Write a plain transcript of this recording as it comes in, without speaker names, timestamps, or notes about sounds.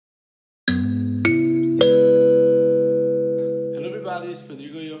everybody, it's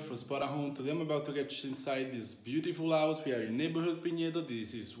Federico here from Spora Home. Today I'm about to get you inside this beautiful house. We are in neighborhood Pinedo.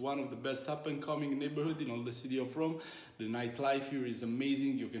 This is one of the best up and coming neighborhood in all the city of Rome. The nightlife here is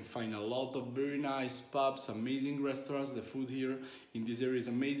amazing. You can find a lot of very nice pubs, amazing restaurants. The food here in this area is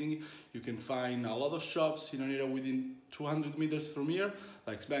amazing. You can find a lot of shops in an area within 200 meters from here,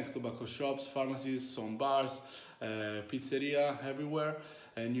 like banks, tobacco shops, pharmacies, some bars, pizzeria everywhere.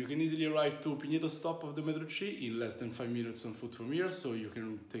 And you can easily arrive to Pinedo stop of the Metro 3 in less than 5 minutes on foot from here, so you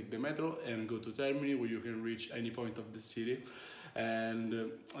can take the metro and go to Termini, where you can reach any point of the city.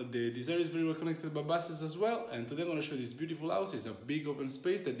 And this area is very well connected by buses as well. And today I'm going to show you this beautiful house. It's a big open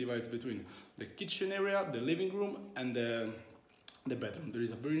space that divides between the kitchen area, the living room, and the bedroom. There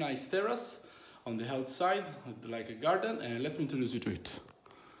is a very nice terrace on the outside, like a garden, and let me introduce you to it.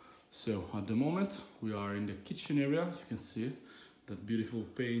 So at the moment we are in the kitchen area. You can see that beautiful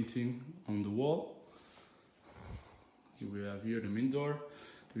painting on the wall. Here we have here the main door.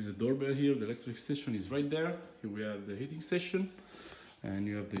 There is a doorbell here. The electric station is right there. Here we have the heating station, and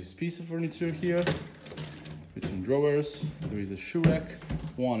you have this piece of furniture here with some drawers. There is a shoe rack,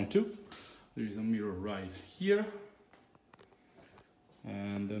 1 and 2. There is a mirror right here,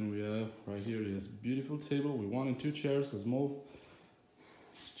 and then we have right here this beautiful table with 1 and 2 chairs, a small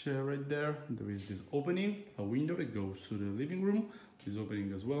chair right there. There is this opening, a window that goes to the living room. This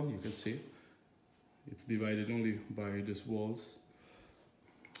opening as well, you can see it's divided only by these walls.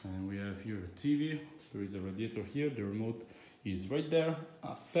 And we have here a TV. There is a radiator here. The remote is right there.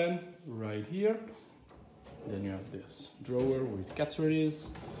 A fan right here. Then you have this drawer with cat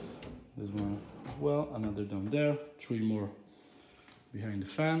trees. This one as well. Another down there. 3 more behind the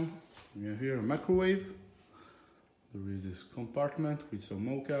fan. We have here a microwave. There is this compartment with some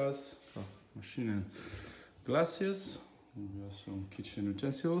mochas, machine and glasses. And we have some kitchen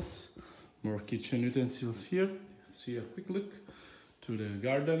utensils. More kitchen utensils here. Let's see a quick look to the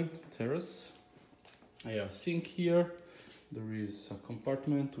garden terrace. I have a sink here. There is a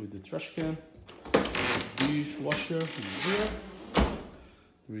compartment with the trash can. Dishwasher is here.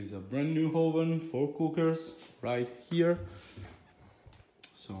 There is a brand new oven, 4 cookers right here.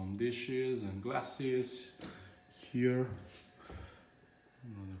 Some dishes and glasses here.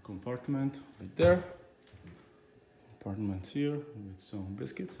 Another compartment right there. Compartment here with some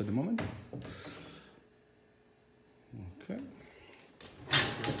biscuits at the moment. Okay.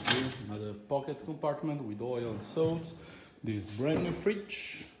 Here, another pocket compartment with oil and salt. This brand new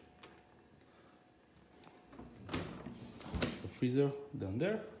fridge. The freezer down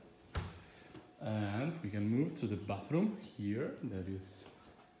there. And we can move to the bathroom here. That is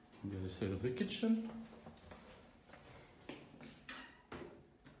on the other side of the kitchen.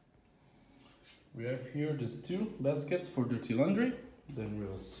 We have here these 2 baskets for dirty laundry. Then we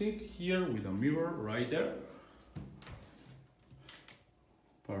have a sink here with a mirror right there.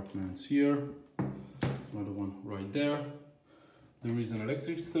 Apartments here, another one right there. There is an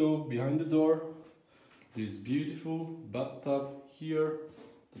electric stove behind the door. This beautiful bathtub here,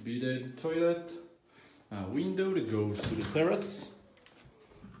 the bidet, the toilet, a window that goes to the terrace.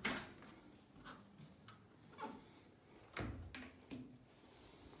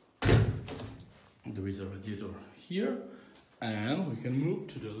 There is a radiator here, and we can move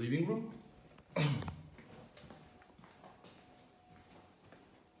to the living room.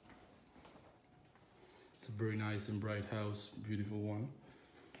 It's a very nice and bright house, beautiful one.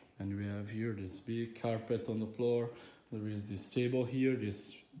 And we have here this big carpet on the floor. There is this table here,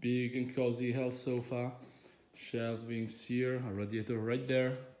 this big and cozy health sofa, shelvings here, a radiator right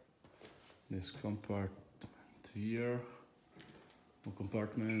there. This compartment here, more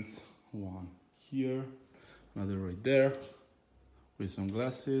compartments, 1 here, another right there, with some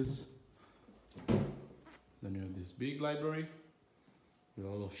glasses. Then you have this big library with a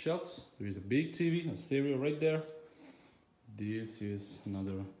lot of shelves. There is a big TV, a stereo right there. This is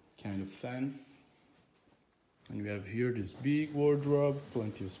another kind of fan. And we have here this big wardrobe,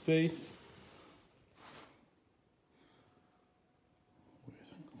 plenty of space. With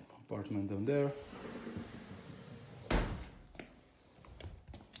a compartment down there.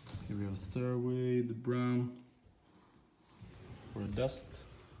 Here we have a stairway, the brown for dust.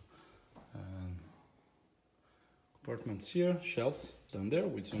 And compartments here, shelves down there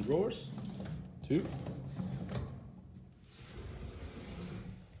with some drawers, 2.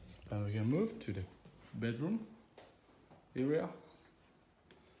 And we can move to the bedroom area,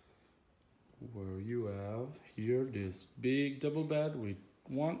 where you have here this big double bed with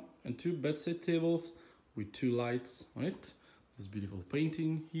 1 and 2 bedside tables with 2 lights on it. This beautiful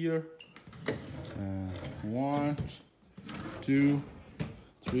painting here. 1, 2,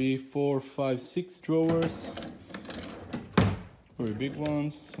 3, 4, 5, 6 drawers very big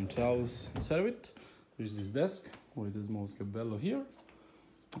ones, some towels inside of it. There's this desk with a small sgabello here,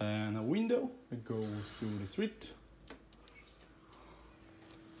 and a window that goes to the street.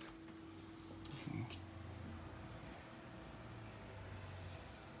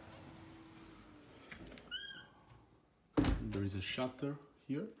 There is a shutter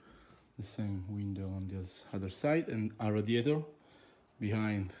here, the same window on this other side, and a radiator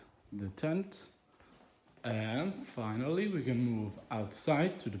behind the tent. And finally we can move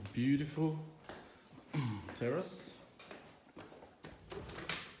outside to the beautiful terrace.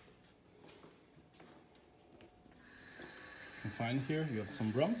 And find here you have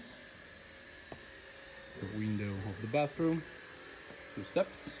some bronze, the window of the bathroom, 2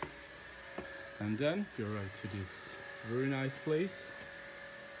 steps, and then you're right to this very nice place.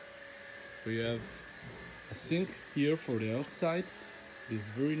 We have a sink here for the outside, this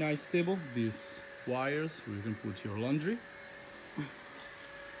very nice table, these wires where you can put your laundry,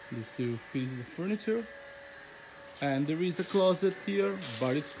 these 2 pieces of furniture, and there is a closet here,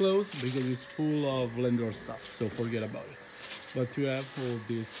 but it's closed because it's full of landlord stuff, so forget about it. But you have all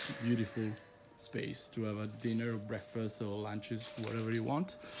this beautiful space to have a dinner, breakfast, or lunches, whatever you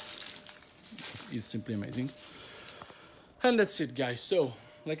want. It's simply amazing. And that's it, guys. So,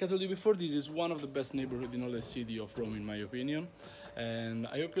 like I told you before, this is one of the best neighborhoods in all the city of Rome, in my opinion. And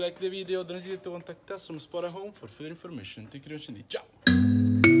I hope you liked the video. Don't hesitate to contact us on Spora Home for further information. Thank you very much indeed.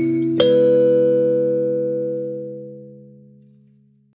 Ciao!